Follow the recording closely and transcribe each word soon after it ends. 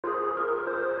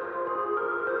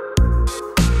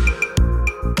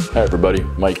Hi everybody,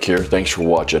 Mike here. Thanks for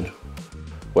watching.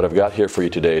 What I've got here for you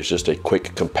today is just a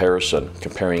quick comparison,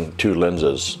 comparing two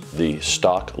lenses. The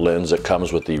stock lens that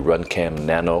comes with the Runcam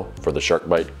Nano for the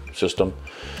Sharkbyte system,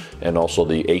 and also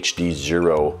the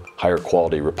HDZero higher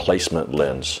quality replacement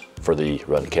lens for the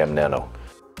Runcam Nano.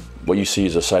 What you see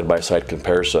is a side-by-side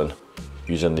comparison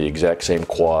using the exact same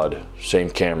quad, same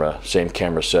camera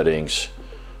settings,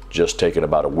 just taken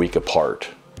about a week apart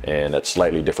and at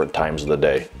slightly different times of the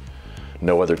day.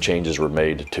 No other changes were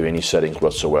made to any settings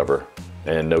whatsoever,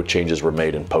 and no changes were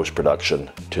made in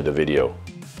post-production to the video.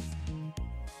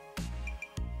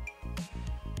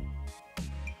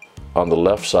 On the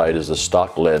left side is the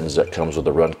stock lens that comes with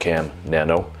the Runcam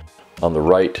Nano. On the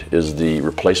right is the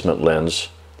replacement lens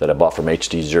that I bought from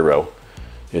HDZero.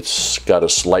 It's got a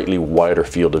slightly wider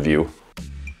field of view.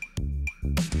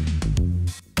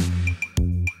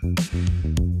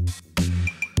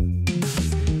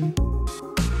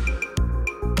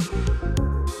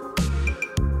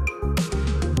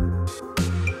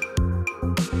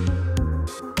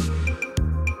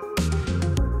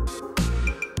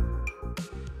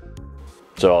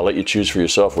 So I'll let you choose for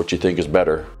yourself what you think is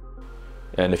better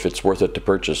and if it's worth it to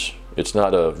purchase. It's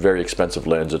not a very expensive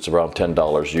lens. It's around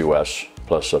 $10 US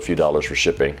plus a few dollars for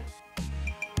shipping.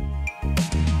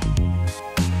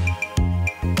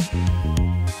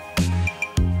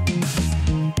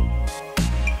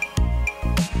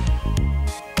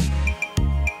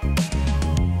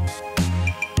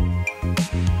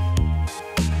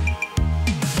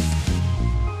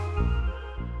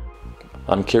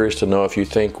 I'm curious to know if you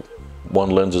think one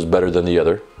lens is better than the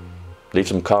other. Leave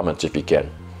some comments if you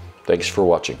can. Thanks for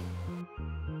watching.